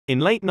In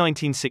late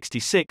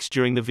 1966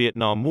 during the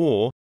Vietnam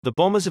War, the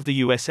bombers of the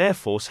U.S. Air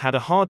Force had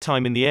a hard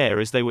time in the air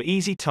as they were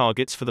easy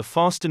targets for the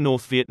faster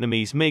North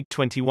Vietnamese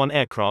MiG-21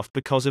 aircraft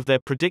because of their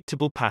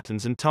predictable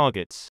patterns and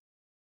targets.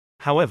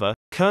 However,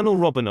 Colonel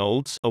Robin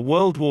Olds, a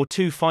World War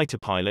II fighter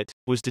pilot,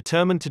 was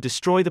determined to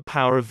destroy the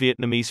power of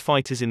Vietnamese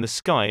fighters in the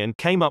sky and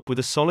came up with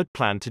a solid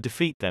plan to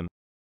defeat them.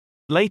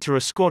 Later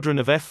a squadron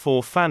of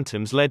F-4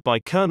 Phantoms led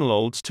by Colonel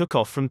Olds took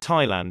off from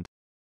Thailand.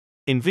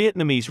 In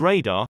Vietnamese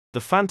radar,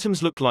 the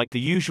Phantoms looked like the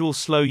usual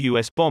slow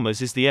US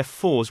bombers as the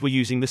F-4s were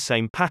using the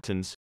same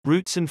patterns,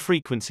 routes and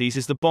frequencies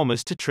as the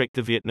bombers to trick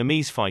the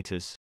Vietnamese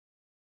fighters.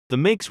 The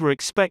MiGs were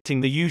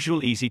expecting the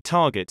usual easy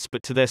targets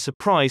but to their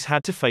surprise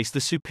had to face the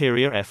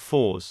superior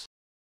F-4s.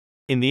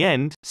 In the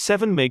end,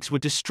 7 MiGs were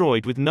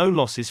destroyed with no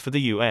losses for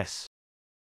the US.